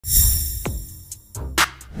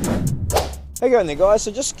How you going there, guys?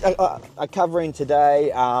 So just covering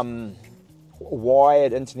today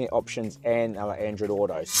wired internet options and Android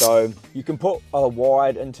Auto. So you can put a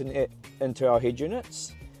wired internet into our head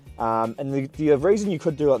units, and the reason you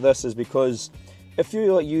could do like this is because if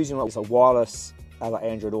you're using like a wireless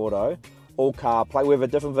Android Auto or CarPlay, we have a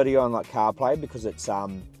different video on like CarPlay because it's a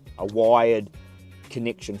wired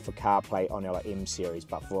connection for CarPlay on our M series,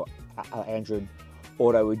 but for Android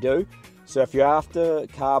Auto we do. So if you're after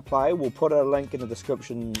CarPlay, we'll put a link in the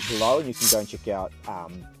description below and you can go and check out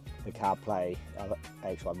the CarPlay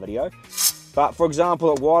actual video. But for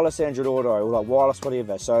example, a wireless Android Auto or like wireless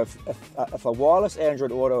whatever, so if a wireless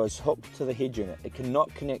Android Auto is hooked to the head unit, it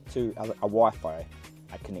cannot connect to a Wi-Fi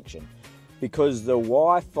connection because the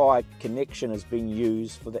Wi-Fi connection is being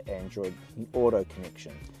used for the Android Auto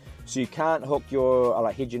connection. So you can't hook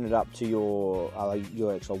your head unit up to your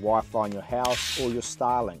actual Wi-Fi in your house or your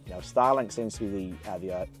Starlink. Now Starlink seems to be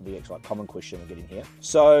the actual common question we're getting here.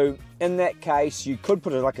 So in that case, you could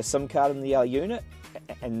put like a SIM card in the unit,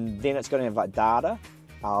 and then it's going to have like data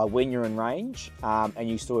when you're in range, and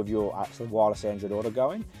you still have your wireless Android Auto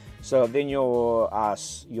going. So then your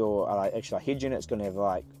actual head unit is going to have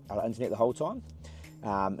like internet the whole time.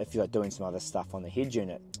 If you're doing some other stuff on the head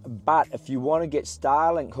unit. But if you want to get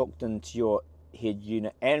Starlink hooked into your head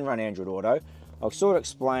unit and run Android Auto, I'll sort of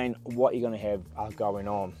explain what you're going to have going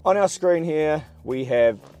on. On our screen here, we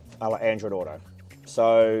have Android Auto.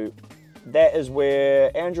 So that is where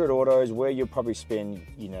Android Auto is where you'll probably spend,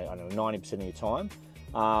 I don't know, 90% of your time.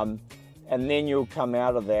 And then you'll come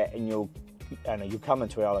out of that and you'll come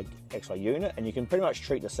into our actual unit, and you can pretty much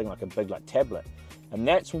treat this thing like a big tablet. And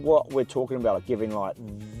that's what we're talking about, like giving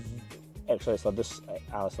actually it's like this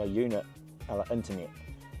unit internet.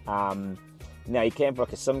 Now you can put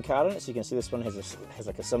like a SIM card in it, so you can see this one has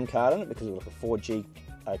like a SIM card in it because it's like a 4G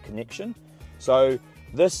connection. So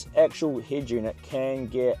this actual head unit can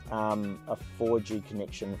get a 4G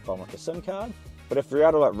connection from like a SIM card, but if you're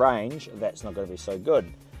out of range, that's not going to be so good.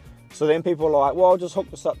 So then people are like, well, I'll just hook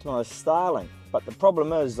this up to my Starlink. But the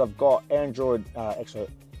problem is I've got Android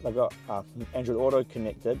Android Auto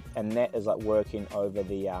connected, and that is working over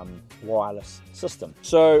the wireless system.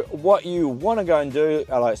 So what you want to go and do,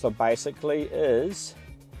 so basically, is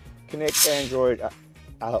connect Android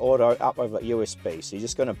Auto up over USB. So you're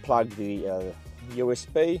just going to plug the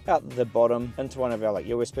USB out the bottom into one of our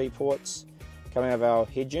USB ports coming out of our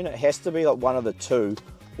head unit. It has to be one of the two,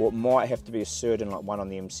 or it might have to be a certain one on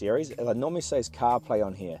the M series. It normally says CarPlay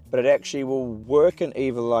on here, but it actually will work in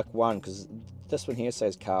either one, because this one here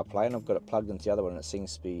says CarPlay and I've got it plugged into the other one and it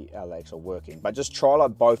seems to be actually working. But just try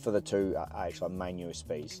both of the two actual main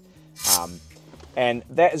USBs. And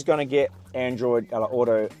that is going to get Android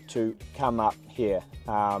Auto to come up here.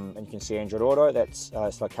 And you can see Android Auto, that's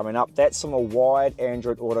coming up. That's from a wired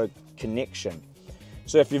Android Auto connection.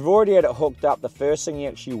 So if you've already had it hooked up, the first thing you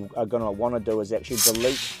actually are going to want to do is actually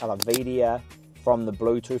delete Vhedia from the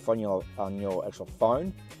Bluetooth on your actual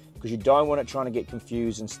phone, because you don't want it trying to get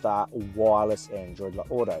confused and start wireless Android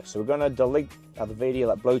Auto. So we're going to delete the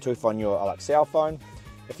Vhedia Bluetooth on your cell phone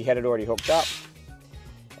if you had it already hooked up,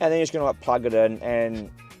 and then you're just going to plug it in,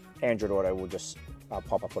 and Android Auto will just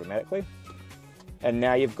pop up automatically. And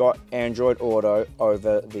now you've got Android Auto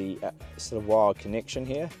over the sort of wired connection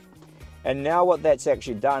here. And now what that's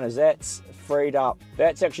actually done is that's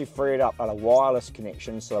actually freed up a wireless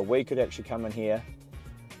connection, so we could actually come in here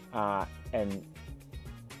and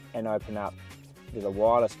open up the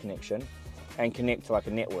wireless connection and connect to a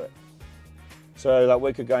network. So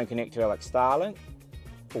we could go and connect to Starlink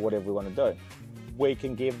or whatever we want to do. We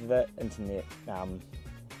can give the internet,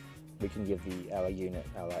 we can give the unit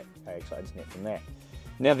actual internet from that.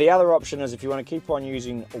 Now the other option is, if you want to keep on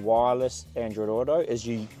using wireless Android Auto, is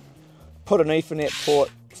you put an Ethernet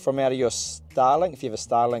port from out of your Starlink. If you have a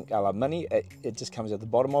Starlink Mini, it just comes at the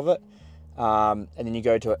bottom of it. And then you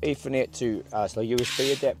go to an Ethernet to a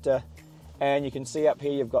USB adapter, and you can see up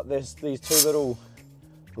here you've got these two little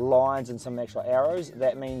lines and some actual arrows.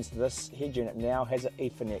 That means this head unit now has an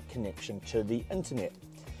Ethernet connection to the internet.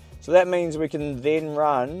 So that means we can then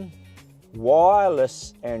run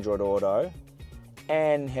wireless Android Auto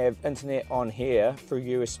and have internet on here through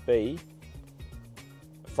USB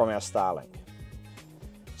from our Starlink.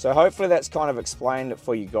 So hopefully that's kind of explained it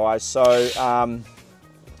for you guys. So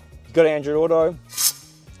you've got Android Auto,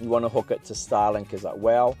 you want to hook it to Starlink as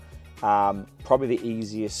well. Probably the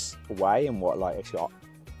easiest way, and what I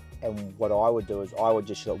would do is I would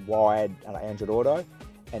just wired Android Auto,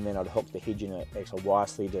 and then I'd hook the head unit actually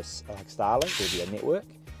wirelessly to Starlink or via network,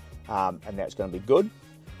 and that's going to be good.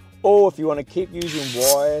 Or if you want to keep using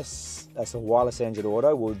wireless a wireless Android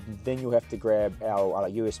Auto, well, then you'll have to grab our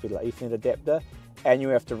USB to Ethernet adapter, and you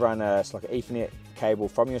have to run like an Ethernet cable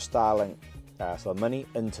from your Starlink Mini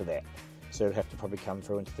into that. So it'll have to probably come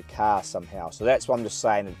through into the car somehow. So that's why I'm just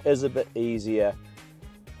saying it is a bit easier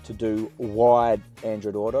to do wired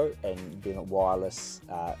Android Auto and then a wireless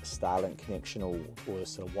Starlink connection or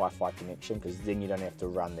sort of Wi-Fi connection, because then you don't have to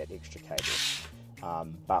run that extra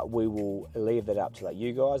cable. But we will leave that up to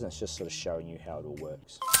you guys, and it's just sort of showing you how it all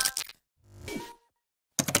works.